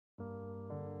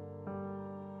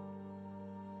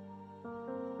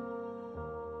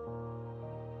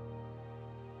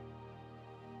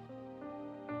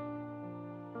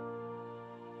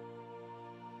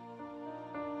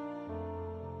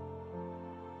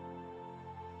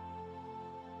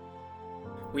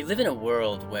We live in a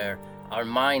world where our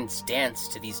minds dance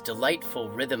to these delightful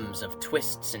rhythms of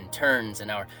twists and turns, and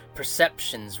our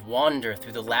perceptions wander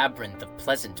through the labyrinth of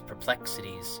pleasant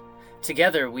perplexities.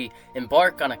 Together, we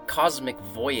embark on a cosmic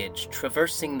voyage,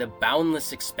 traversing the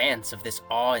boundless expanse of this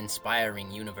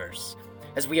awe-inspiring universe.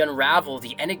 As we unravel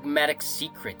the enigmatic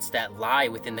secrets that lie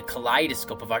within the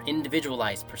kaleidoscope of our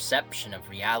individualized perception of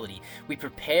reality, we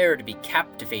prepare to be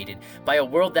captivated by a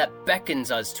world that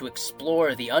beckons us to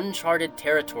explore the uncharted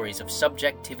territories of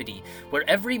subjectivity, where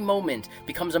every moment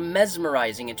becomes a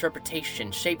mesmerizing interpretation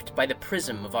shaped by the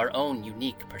prism of our own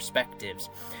unique perspectives.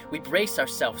 We brace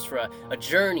ourselves for a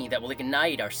journey that will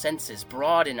ignite our senses,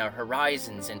 broaden our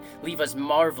horizons, and leave us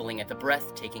marveling at the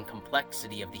breathtaking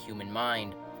complexity of the human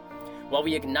mind. While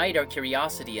we ignite our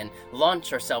curiosity and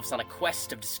launch ourselves on a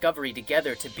quest of discovery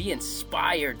together, to be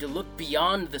inspired to look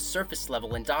beyond the surface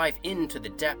level and dive into the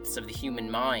depths of the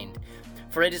human mind.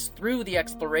 For it is through the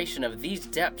exploration of these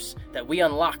depths that we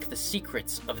unlock the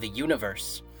secrets of the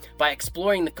universe. By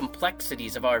exploring the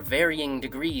complexities of our varying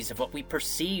degrees of what we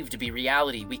perceive to be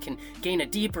reality, we can gain a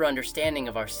deeper understanding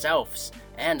of ourselves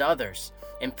and others,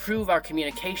 improve our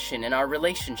communication and our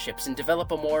relationships, and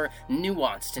develop a more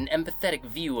nuanced and empathetic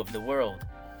view of the world.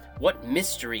 What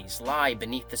mysteries lie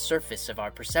beneath the surface of our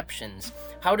perceptions?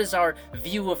 How does our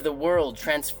view of the world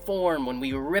transform when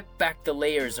we rip back the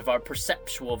layers of our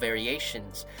perceptual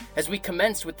variations? As we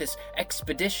commence with this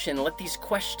expedition, let these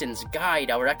questions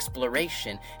guide our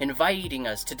exploration, inviting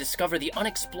us to discover the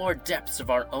unexplored depths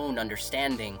of our own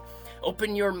understanding.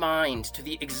 Open your mind to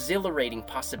the exhilarating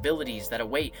possibilities that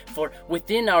await, for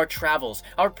within our travels,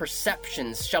 our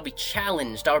perceptions shall be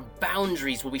challenged, our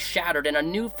boundaries will be shattered, and a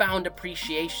newfound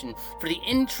appreciation for the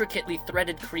intricately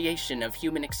threaded creation of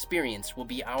human experience will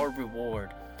be our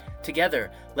reward.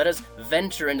 Together, let us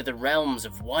venture into the realms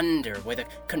of wonder, where the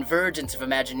convergence of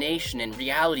imagination and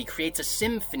reality creates a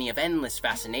symphony of endless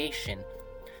fascination.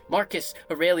 Marcus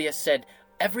Aurelius said,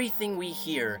 "Everything we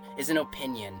hear is an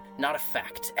opinion, not a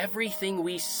fact. Everything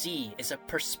we see is a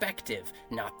perspective,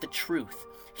 not the truth."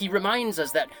 He reminds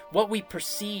us that what we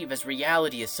perceive as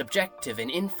reality is subjective and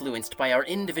influenced by our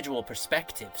individual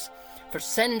perspectives. For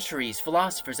centuries,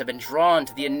 philosophers have been drawn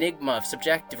to the enigma of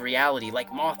subjective reality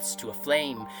like moths to a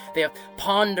flame. They have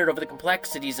pondered over the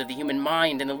complexities of the human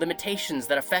mind and the limitations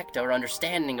that affect our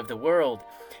understanding of the world,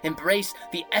 embraced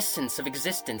the essence of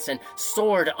existence, and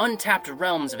soared to untapped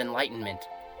realms of enlightenment.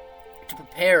 To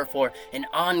prepare for an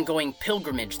ongoing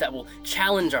pilgrimage that will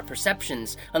challenge our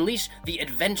perceptions, unleash the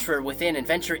adventurer within, and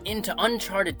venture into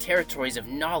uncharted territories of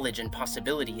knowledge and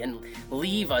possibility, and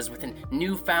leave us with a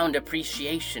newfound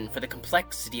appreciation for the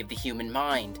complexity of the human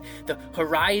mind. The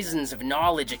horizons of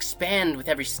knowledge expand with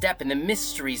every step, and the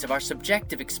mysteries of our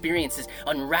subjective experiences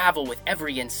unravel with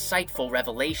every insightful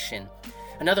revelation.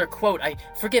 Another quote, I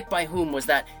forget by whom, was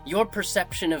that your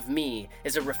perception of me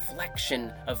is a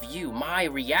reflection of you. My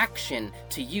reaction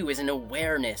to you is an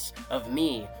awareness of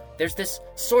me. There's this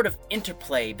sort of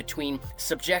interplay between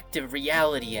subjective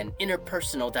reality and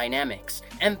interpersonal dynamics,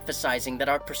 emphasizing that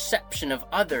our perception of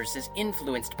others is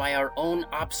influenced by our own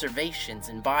observations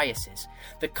and biases.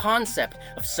 The concept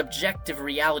of subjective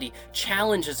reality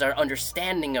challenges our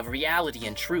understanding of reality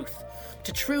and truth.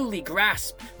 To truly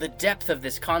grasp the depth of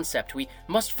this concept, we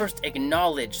must first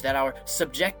acknowledge that our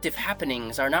subjective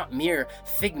happenings are not mere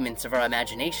figments of our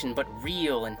imagination, but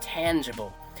real and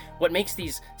tangible. What makes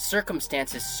these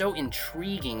circumstances so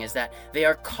intriguing is that they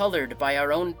are colored by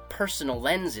our own personal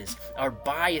lenses, our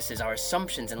biases, our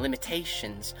assumptions, and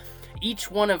limitations. Each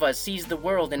one of us sees the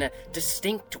world in a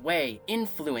distinct way,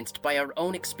 influenced by our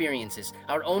own experiences,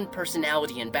 our own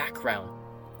personality and background.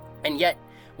 And yet,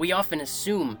 we often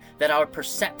assume that our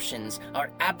perceptions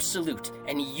are absolute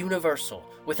and universal,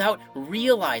 without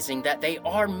realizing that they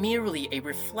are merely a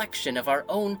reflection of our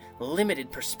own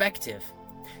limited perspective.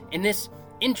 In this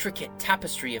intricate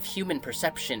tapestry of human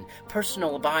perception,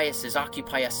 personal biases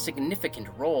occupy a significant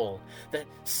role. The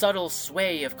subtle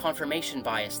sway of confirmation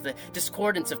bias, the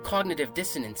discordance of cognitive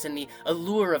dissonance, and the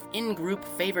allure of in-group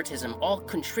favoritism all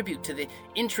contribute to the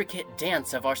intricate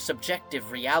dance of our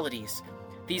subjective realities.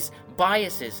 These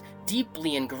biases,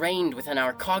 deeply ingrained within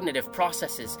our cognitive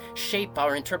processes, shape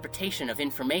our interpretation of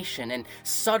information and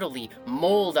subtly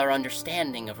mold our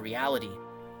understanding of reality.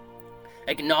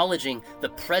 Acknowledging the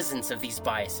presence of these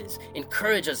biases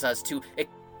encourages us to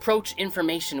approach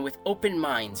information with open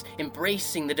minds,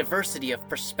 embracing the diversity of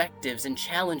perspectives and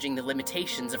challenging the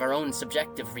limitations of our own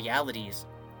subjective realities.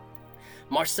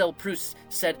 Marcel Proust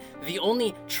said, "The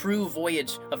only true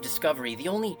voyage of discovery, the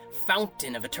only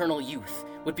fountain of eternal youth,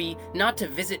 would be not to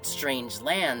visit strange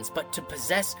lands, but to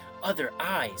possess other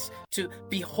eyes, to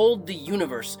behold the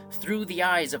universe through the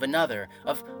eyes of another,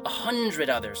 of 100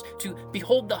 others, to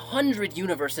behold the 100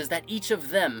 universes that each of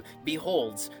them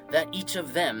beholds, that each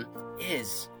of them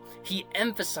is. He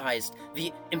emphasized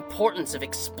the importance of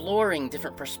exploring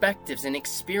different perspectives and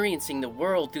experiencing the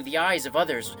world through the eyes of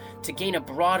others to gain a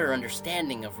broader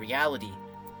understanding of reality.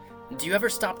 Do you ever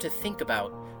stop to think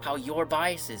about how your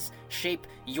biases shape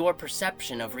your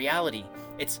perception of reality?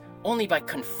 It's only by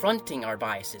confronting our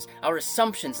biases, our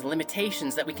assumptions and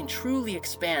limitations that we can truly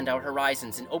expand our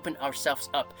horizons and open ourselves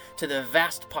up to the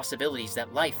vast possibilities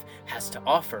that life has to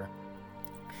offer.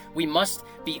 We must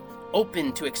be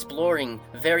open to exploring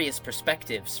various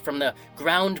perspectives, from the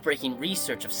groundbreaking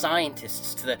research of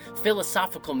scientists to the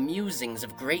philosophical musings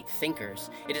of great thinkers.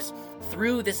 It is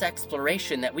through this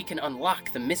exploration that we can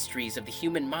unlock the mysteries of the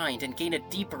human mind and gain a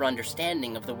deeper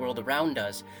understanding of the world around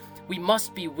us. We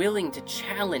must be willing to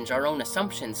challenge our own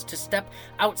assumptions, to step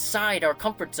outside our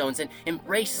comfort zones and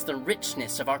embrace the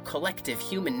richness of our collective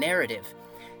human narrative.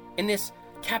 In this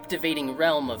captivating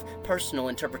realm of personal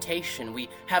interpretation, we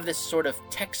have this sort of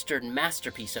textured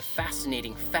masterpiece of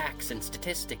fascinating facts and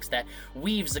statistics that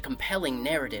weaves a compelling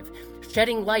narrative,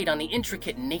 shedding light on the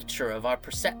intricate nature of our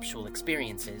perceptual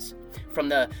experiences. From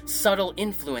the subtle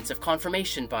influence of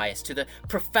confirmation bias to the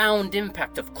profound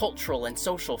impact of cultural and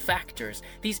social factors,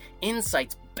 these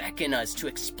insights beckon us to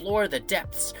explore the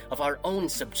depths of our own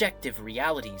subjective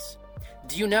realities.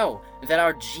 Do you know that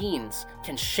our genes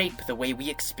can shape the way we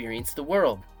experience the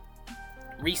world?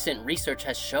 Recent research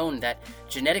has shown that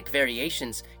genetic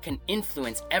variations can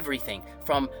influence everything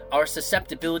from our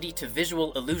susceptibility to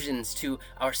visual illusions to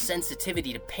our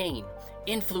sensitivity to pain,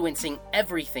 influencing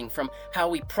everything from how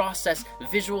we process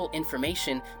visual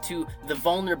information to the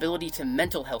vulnerability to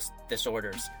mental health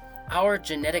disorders. Our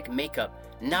genetic makeup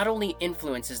not only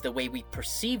influences the way we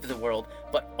perceive the world,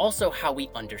 but also how we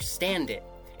understand it.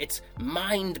 It's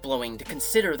mind-blowing to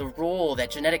consider the role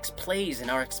that genetics plays in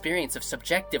our experience of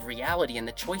subjective reality and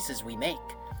the choices we make.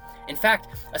 In fact,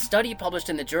 a study published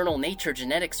in the journal Nature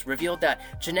Genetics revealed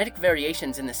that genetic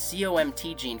variations in the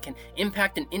COMT gene can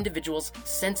impact an individual's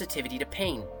sensitivity to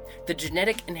pain. The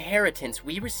genetic inheritance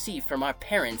we receive from our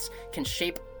parents can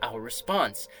shape our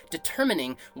response,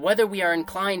 determining whether we are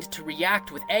inclined to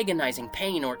react with agonizing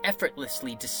pain or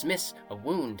effortlessly dismiss a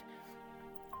wound.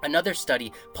 Another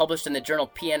study published in the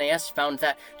journal PNAS found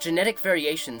that genetic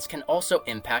variations can also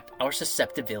impact our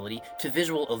susceptibility to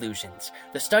visual illusions.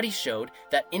 The study showed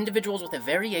that individuals with a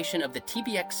variation of the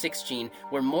TBX6 gene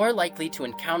were more likely to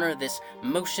encounter this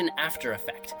motion after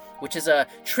effect, which is a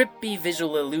trippy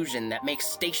visual illusion that makes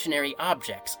stationary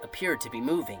objects appear to be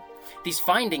moving. These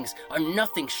findings are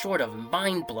nothing short of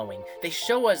mind-blowing. They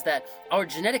show us that our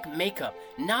genetic makeup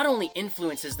not only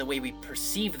influences the way we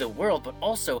perceive the world, but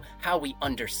also how we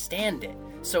understand it.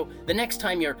 So the next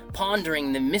time you're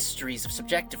pondering the mysteries of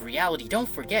subjective reality, don't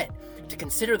forget to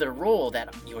consider the role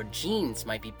that your genes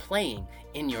might be playing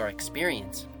in your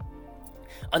experience.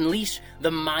 Unleash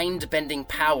the mind-bending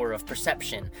power of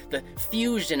perception. The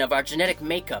fusion of our genetic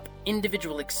makeup,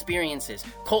 individual experiences,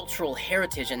 cultural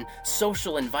heritage, and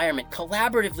social environment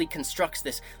collaboratively constructs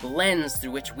this lens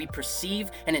through which we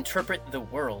perceive and interpret the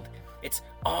world. It's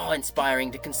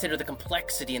awe-inspiring to consider the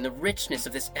complexity and the richness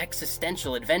of this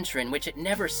existential adventure in which it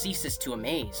never ceases to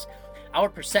amaze. Our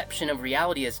perception of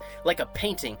reality is like a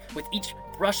painting, with each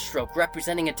brushstroke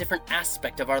representing a different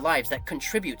aspect of our lives that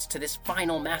contributes to this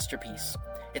final masterpiece.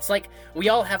 It's like we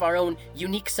all have our own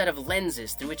unique set of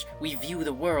lenses through which we view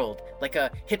the world, like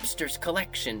a hipster's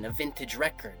collection of vintage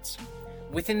records.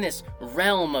 Within this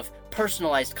realm of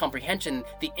personalized comprehension,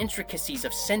 the intricacies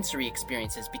of sensory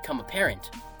experiences become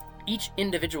apparent. Each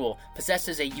individual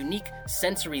possesses a unique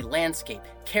sensory landscape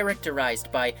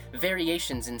characterized by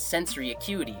variations in sensory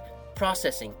acuity,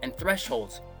 processing, and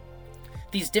thresholds.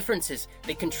 These differences,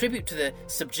 they contribute to the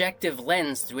subjective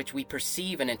lens through which we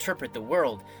perceive and interpret the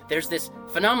world. There's this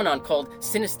phenomenon called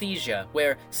synesthesia,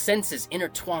 where senses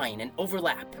intertwine and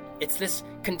overlap. It's this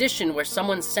condition where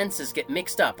someone's senses get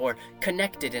mixed up or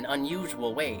connected in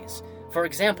unusual ways. For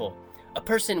example, a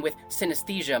person with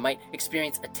synesthesia might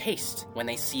experience a taste when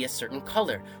they see a certain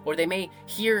color, or they may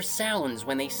hear sounds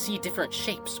when they see different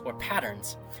shapes or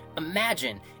patterns.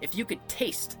 Imagine if you could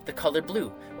taste the color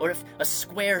blue, or if a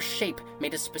square shape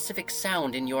made a specific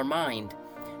sound in your mind.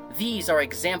 These are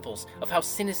examples of how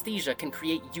synesthesia can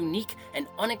create unique and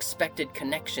unexpected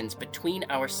connections between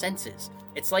our senses.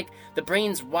 It's like the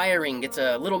brain's wiring gets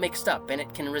a little mixed up, and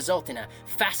it can result in a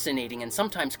fascinating and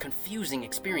sometimes confusing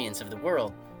experience of the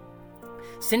world.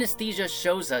 Synesthesia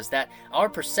shows us that our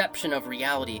perception of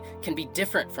reality can be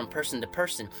different from person to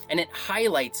person, and it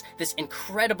highlights this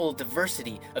incredible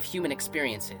diversity of human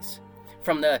experiences.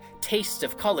 From the taste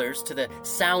of colors to the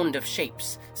sound of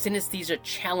shapes, synesthesia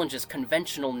challenges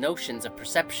conventional notions of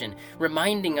perception,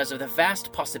 reminding us of the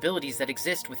vast possibilities that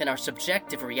exist within our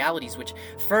subjective realities, which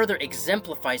further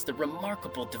exemplifies the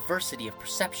remarkable diversity of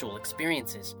perceptual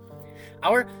experiences.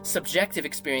 Our subjective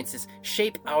experiences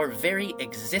shape our very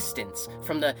existence,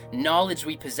 from the knowledge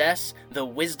we possess, the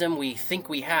wisdom we think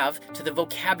we have, to the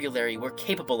vocabulary we're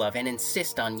capable of and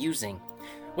insist on using.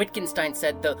 Wittgenstein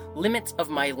said, "The limits of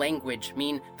my language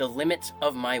mean the limits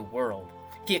of my world."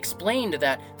 He explained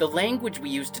that the language we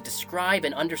use to describe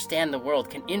and understand the world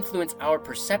can influence our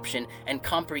perception and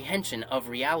comprehension of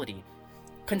reality.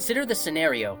 Consider the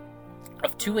scenario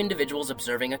of two individuals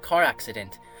observing a car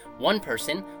accident. One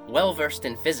person, well-versed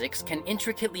in physics, can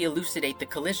intricately elucidate the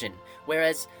collision,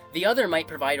 whereas the other might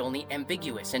provide only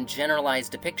ambiguous and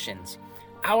generalized depictions.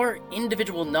 Our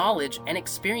individual knowledge and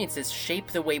experiences shape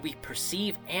the way we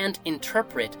perceive and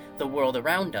interpret the world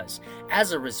around us.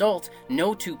 As a result,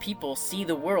 no two people see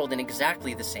the world in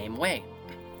exactly the same way.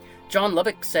 John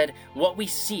Lubbock said, "What we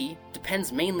see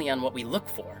depends mainly on what we look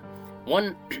for."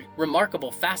 One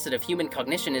remarkable facet of human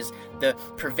cognition is the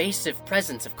pervasive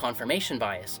presence of confirmation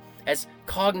bias. As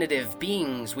cognitive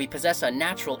beings, we possess a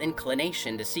natural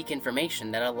inclination to seek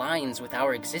information that aligns with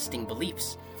our existing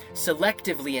beliefs,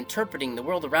 selectively interpreting the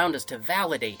world around us to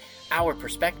validate our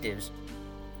perspectives.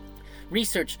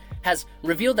 Research has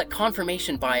revealed that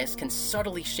confirmation bias can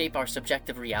subtly shape our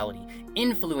subjective reality,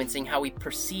 influencing how we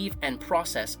perceive and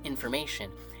process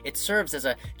information. It serves as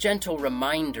a gentle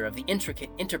reminder of the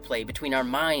intricate interplay between our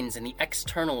minds and the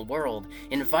external world,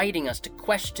 inviting us to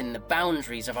question the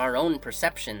boundaries of our own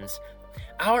perceptions.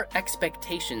 Our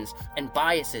expectations and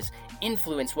biases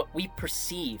influence what we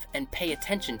perceive and pay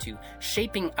attention to,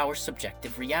 shaping our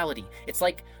subjective reality. It's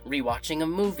like rewatching a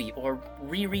movie or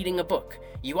rereading a book.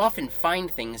 You often find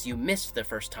things you missed the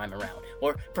first time around,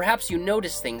 or perhaps you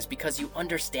notice things because you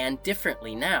understand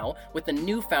differently now with the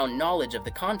newfound knowledge of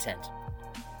the content.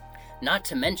 Not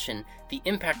to mention the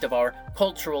impact of our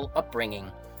cultural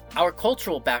upbringing. Our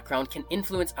cultural background can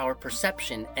influence our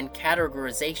perception and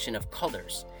categorization of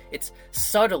colors. It's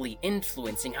subtly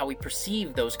influencing how we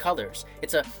perceive those colors.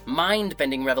 It's a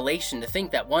mind-bending revelation to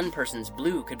think that one person's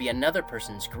blue could be another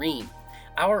person's green.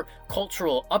 Our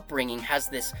cultural upbringing has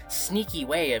this sneaky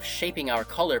way of shaping our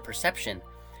color perception.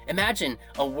 Imagine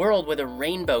a world where the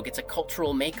rainbow gets a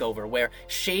cultural makeover, where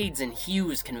shades and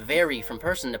hues can vary from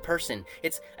person to person.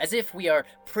 It's as if we are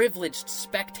privileged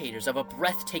spectators of a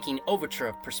breathtaking overture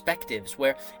of perspectives,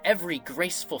 where every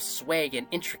graceful sway and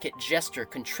intricate gesture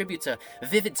contributes a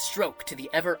vivid stroke to the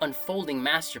ever-unfolding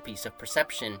masterpiece of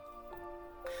perception.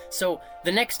 So,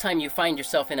 the next time you find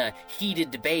yourself in a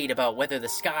heated debate about whether the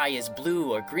sky is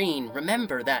blue or green,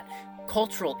 remember that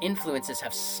cultural influences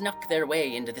have snuck their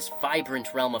way into this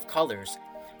vibrant realm of colors.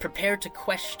 Prepare to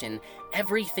question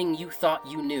everything you thought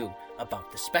you knew about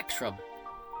the spectrum.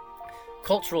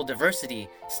 Cultural diversity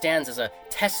stands as a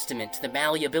testament to the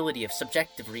malleability of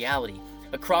subjective reality.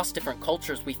 Across different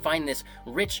cultures, we find this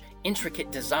rich,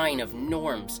 intricate design of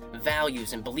norms,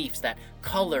 values, and beliefs that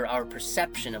color our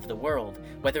perception of the world,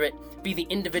 whether it be the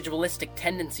individualistic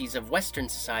tendencies of Western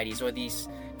societies or these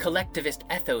collectivist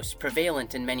ethos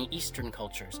prevalent in many Eastern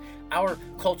cultures. Our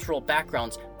cultural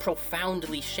backgrounds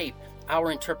profoundly shape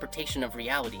our interpretation of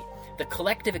reality. The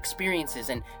collective experiences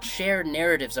and shared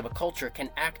narratives of a culture can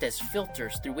act as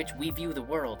filters through which we view the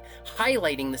world,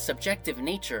 highlighting the subjective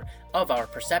nature of our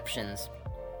perceptions.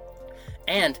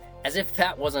 And, as if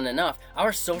that wasn't enough,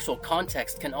 our social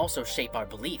context can also shape our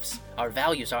beliefs, our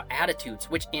values, our attitudes,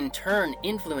 which in turn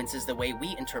influences the way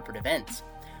we interpret events.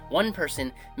 One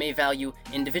person may value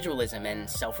individualism and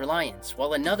self-reliance,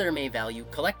 while another may value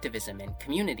collectivism and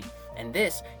community, and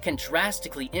this can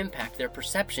drastically impact their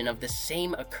perception of the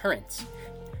same occurrence.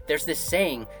 There's this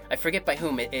saying, I forget by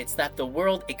whom, it's that the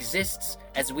world exists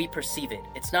as we perceive it.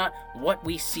 It's not what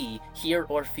we see, hear,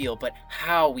 or feel, but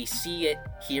how we see it,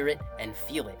 hear it, and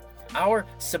feel it. Our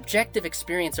subjective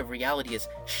experience of reality is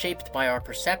shaped by our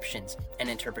perceptions and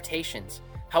interpretations.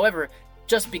 However,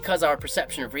 just because our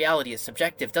perception of reality is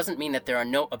subjective doesn't mean that there are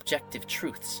no objective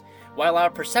truths. While our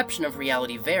perception of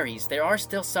reality varies, there are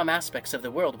still some aspects of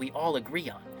the world we all agree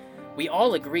on. We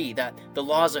all agree that the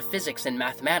laws of physics and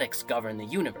mathematics govern the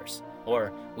universe,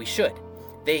 or we should.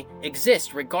 They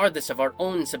exist regardless of our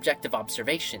own subjective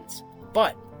observations.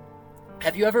 But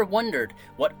have you ever wondered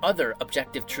what other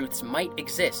objective truths might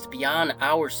exist beyond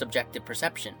our subjective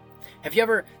perception? Have you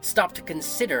ever stopped to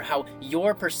consider how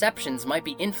your perceptions might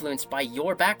be influenced by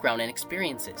your background and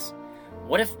experiences?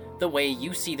 What if the way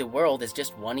you see the world is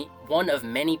just one of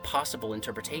many possible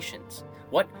interpretations?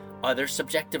 What other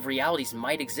subjective realities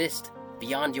might exist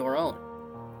beyond your own?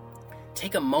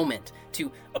 Take a moment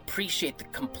to appreciate the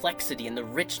complexity and the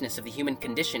richness of the human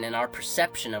condition and our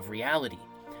perception of reality.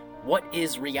 What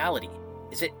is reality?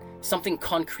 Is it something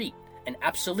concrete and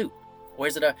absolute? Or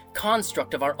is it a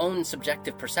construct of our own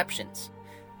subjective perceptions?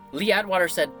 Lee Atwater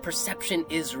said, "Perception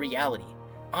is reality."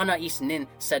 Anais Nin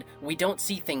said, "We don't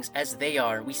see things as they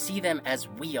are, we see them as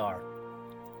we are."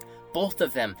 Both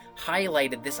of them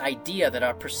highlighted this idea that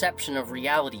our perception of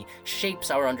reality shapes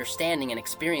our understanding and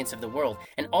experience of the world,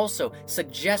 and also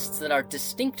suggests that our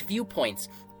distinct viewpoints,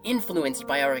 influenced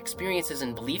by our experiences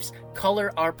and beliefs,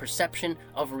 color our perception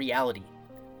of reality.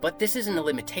 But this isn't a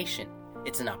limitation,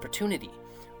 it's an opportunity.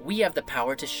 We have the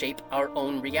power to shape our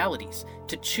own realities,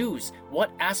 to choose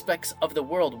what aspects of the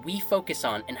world we focus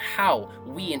on and how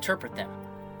we interpret them.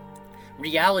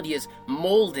 Reality is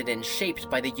molded and shaped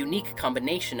by the unique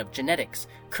combination of genetics,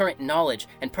 current knowledge,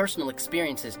 and personal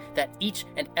experiences that each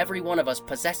and every one of us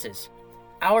possesses.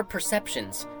 Our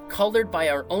perceptions, colored by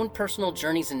our own personal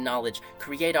journeys and knowledge,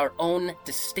 create our own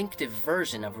distinctive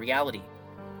version of reality.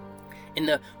 In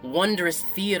the wondrous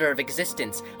theater of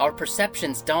existence, our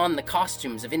perceptions don the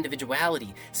costumes of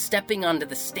individuality, stepping onto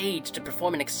the stage to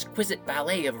perform an exquisite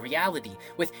ballet of reality.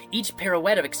 With each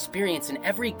pirouette of experience and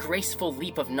every graceful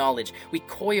leap of knowledge, we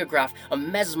choreograph a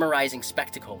mesmerizing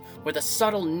spectacle, where the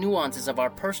subtle nuances of our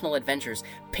personal adventures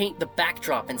paint the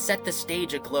backdrop and set the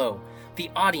stage aglow. The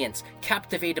audience,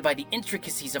 captivated by the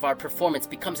intricacies of our performance,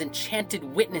 becomes enchanted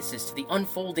witnesses to the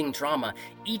unfolding drama,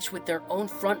 each with their own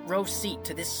front row seat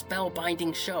to this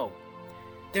spellbinding show.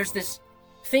 There's this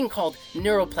thing called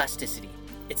neuroplasticity.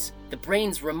 It's the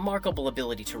brain's remarkable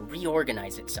ability to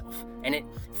reorganize itself, and it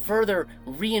further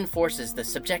reinforces the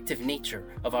subjective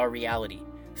nature of our reality.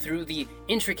 Through the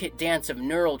intricate dance of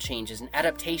neural changes and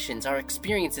adaptations, our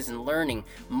experiences and learning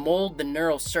mold the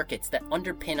neural circuits that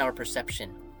underpin our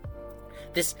perception.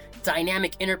 This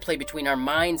dynamic interplay between our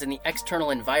minds and the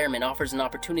external environment offers an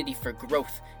opportunity for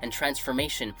growth and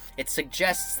transformation. It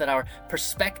suggests that our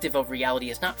perspective of reality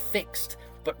is not fixed,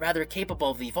 but rather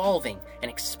capable of evolving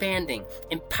and expanding,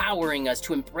 empowering us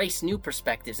to embrace new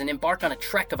perspectives and embark on a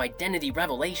trek of identity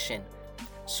revelation.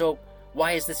 So,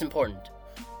 why is this important?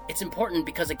 It's important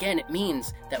because, again, it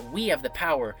means that we have the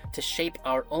power to shape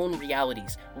our own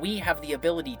realities. We have the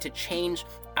ability to change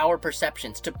our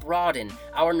perceptions, to broaden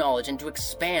our knowledge, and to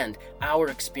expand our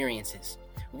experiences.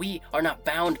 We are not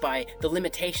bound by the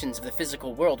limitations of the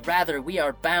physical world. Rather, we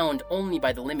are bound only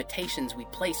by the limitations we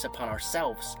place upon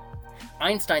ourselves.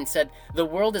 Einstein said, "The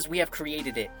world as we have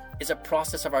created it is a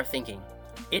process of our thinking.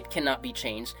 It cannot be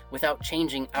changed without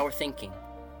changing our thinking."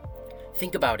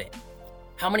 Think about it.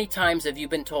 How many times have you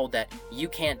been told that you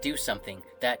can't do something,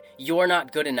 that you're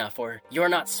not good enough, or you're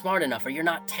not smart enough, or you're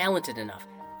not talented enough?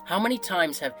 How many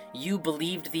times have you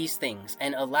believed these things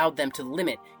and allowed them to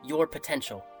limit your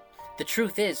potential? The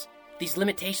truth is, these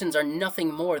limitations are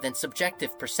nothing more than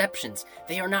subjective perceptions.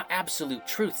 They are not absolute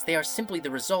truths. They are simply the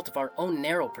result of our own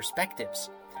narrow perspectives.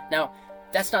 Now,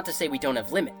 that's not to say we don't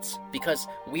have limits, because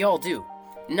we all do.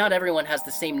 Not everyone has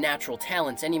the same natural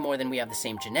talents any more than we have the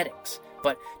same genetics.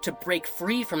 But to break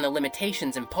free from the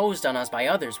limitations imposed on us by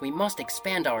others, we must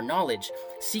expand our knowledge,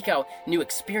 seek out new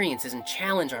experiences, and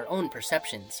challenge our own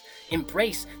perceptions.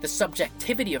 Embrace the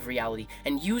subjectivity of reality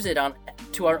and use it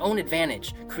to our own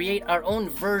advantage. Create our own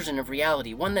version of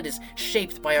reality, one that is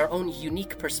shaped by our own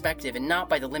unique perspective and not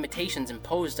by the limitations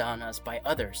imposed on us by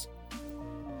others.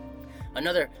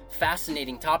 Another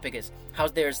fascinating topic is how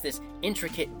there's this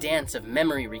intricate dance of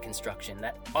memory reconstruction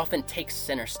that often takes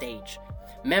center stage.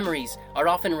 Memories are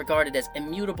often regarded as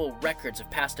immutable records of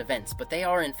past events, but they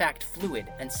are in fact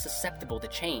fluid and susceptible to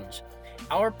change.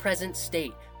 Our present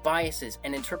state, biases,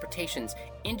 and interpretations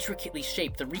intricately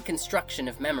shape the reconstruction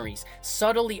of memories,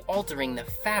 subtly altering the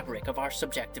fabric of our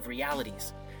subjective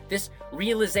realities. This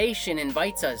realization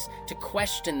invites us to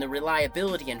question the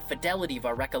reliability and fidelity of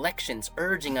our recollections,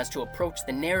 urging us to approach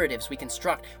the narratives we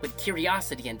construct with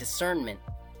curiosity and discernment.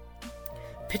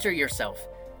 Picture yourself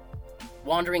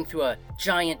wandering through a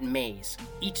giant maze,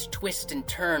 each twist and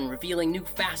turn revealing new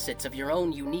facets of your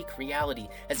own unique reality.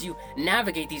 As you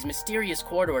navigate these mysterious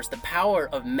corridors, the power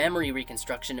of memory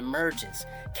reconstruction emerges,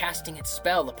 casting its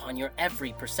spell upon your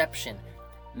every perception.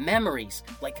 Memories,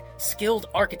 like skilled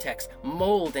architects,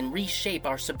 mold and reshape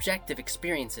our subjective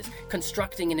experiences,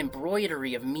 constructing an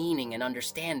embroidery of meaning and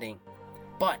understanding.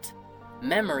 But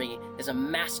memory is a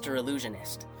master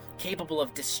illusionist, capable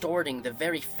of distorting the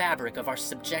very fabric of our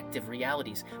subjective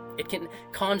realities. It can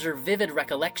conjure vivid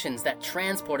recollections that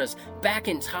transport us back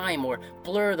in time or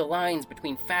blur the lines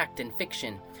between fact and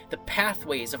fiction. The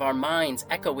pathways of our minds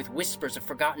echo with whispers of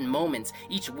forgotten moments,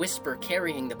 each whisper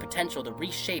carrying the potential to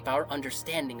reshape our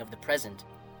understanding of the present.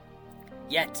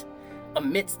 Yet,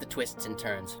 amidst the twists and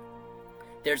turns,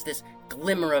 there's this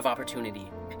glimmer of opportunity.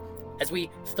 As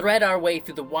we thread our way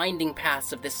through the winding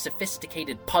paths of this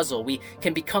sophisticated puzzle, we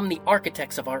can become the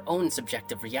architects of our own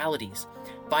subjective realities.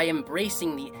 By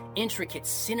embracing the intricate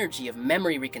synergy of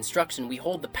memory reconstruction, we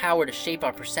hold the power to shape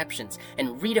our perceptions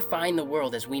and redefine the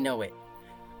world as we know it.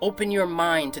 Open your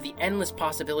mind to the endless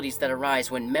possibilities that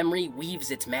arise when memory weaves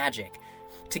its magic.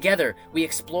 Together, we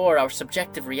explore our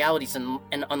subjective realities and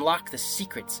unlock the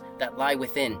secrets that lie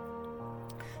within.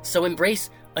 So embrace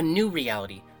a new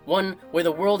reality, one where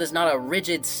the world is not a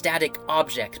rigid, static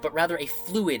object, but rather a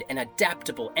fluid and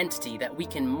adaptable entity that we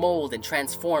can mold and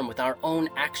transform with our own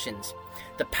actions.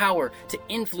 The power to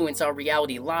influence our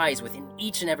reality lies within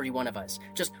each and every one of us,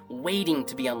 just waiting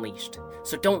to be unleashed.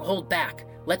 So don't hold back.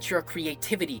 Let your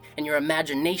creativity and your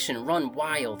imagination run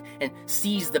wild and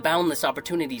seize the boundless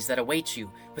opportunities that await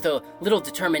you. With a little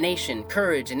determination,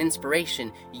 courage, and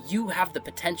inspiration, you have the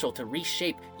potential to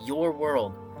reshape your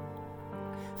world.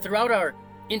 Throughout our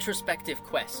introspective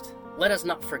quest, let us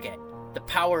not forget the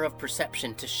power of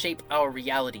perception to shape our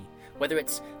reality, whether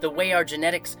it's the way our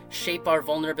genetics shape our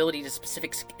vulnerability to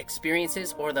specific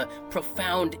experiences or the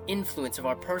profound influence of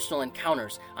our personal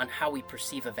encounters on how we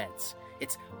perceive events.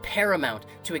 It's paramount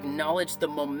to acknowledge the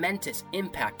momentous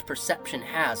impact perception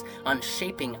has on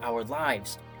shaping our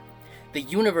lives. The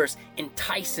universe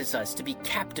entices us to be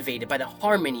captivated by the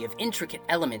harmony of intricate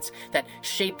elements that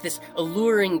shape this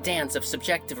alluring dance of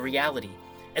subjective reality.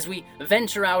 As we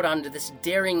venture out onto this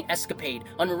daring escapade,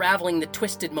 unraveling the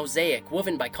twisted mosaic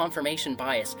woven by confirmation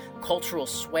bias, cultural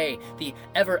sway, the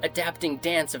ever-adapting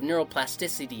dance of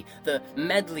neuroplasticity, the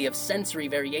medley of sensory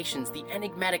variations, the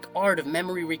enigmatic art of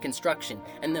memory reconstruction,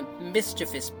 and the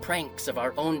mischievous pranks of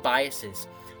our own biases,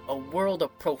 a world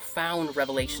of profound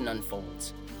revelation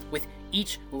unfolds. With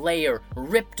each layer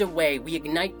ripped away, we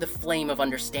ignite the flame of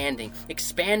understanding,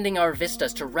 expanding our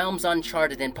vistas to realms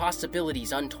uncharted and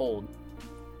possibilities untold.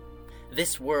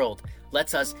 This world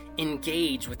lets us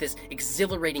engage with this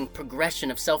exhilarating progression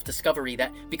of self-discovery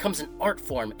that becomes an art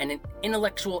form, and an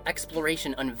intellectual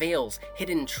exploration unveils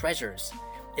hidden treasures.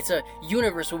 It's a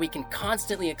universe where we can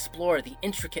constantly explore the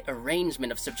intricate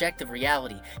arrangement of subjective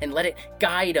reality and let it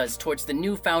guide us towards the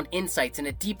newfound insights and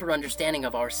a deeper understanding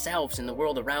of ourselves and the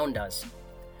world around us.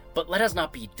 But let us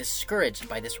not be discouraged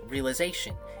by this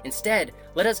realization. Instead,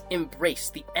 let us embrace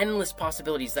the endless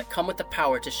possibilities that come with the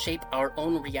power to shape our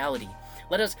own reality.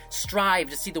 Let us strive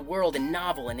to see the world in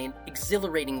novel and in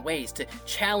exhilarating ways, to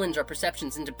challenge our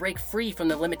perceptions and to break free from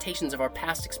the limitations of our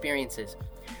past experiences.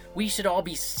 We should all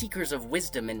be seekers of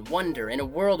wisdom and wonder in a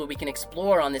world where we can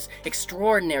explore on this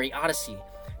extraordinary odyssey.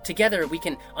 Together, we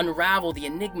can unravel the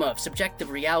enigma of subjective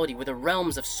reality where the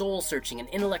realms of soul-searching and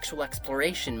intellectual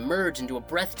exploration merge into a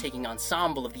breathtaking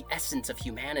ensemble of the essence of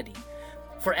humanity.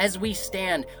 For as we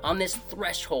stand on this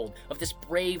threshold of this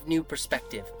brave new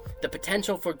perspective, the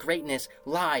potential for greatness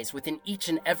lies within each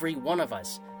and every one of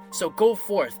us. So go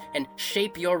forth and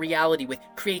shape your reality with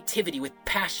creativity, with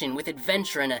passion, with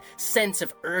adventure, and a sense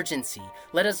of urgency.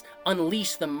 Let us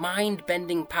unleash the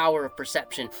mind-bending power of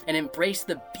perception and embrace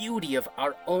the beauty of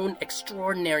our own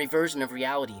extraordinary version of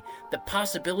reality. The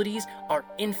possibilities are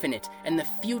infinite, and the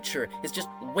future is just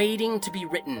waiting to be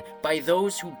written by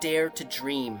those who dare to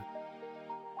dream.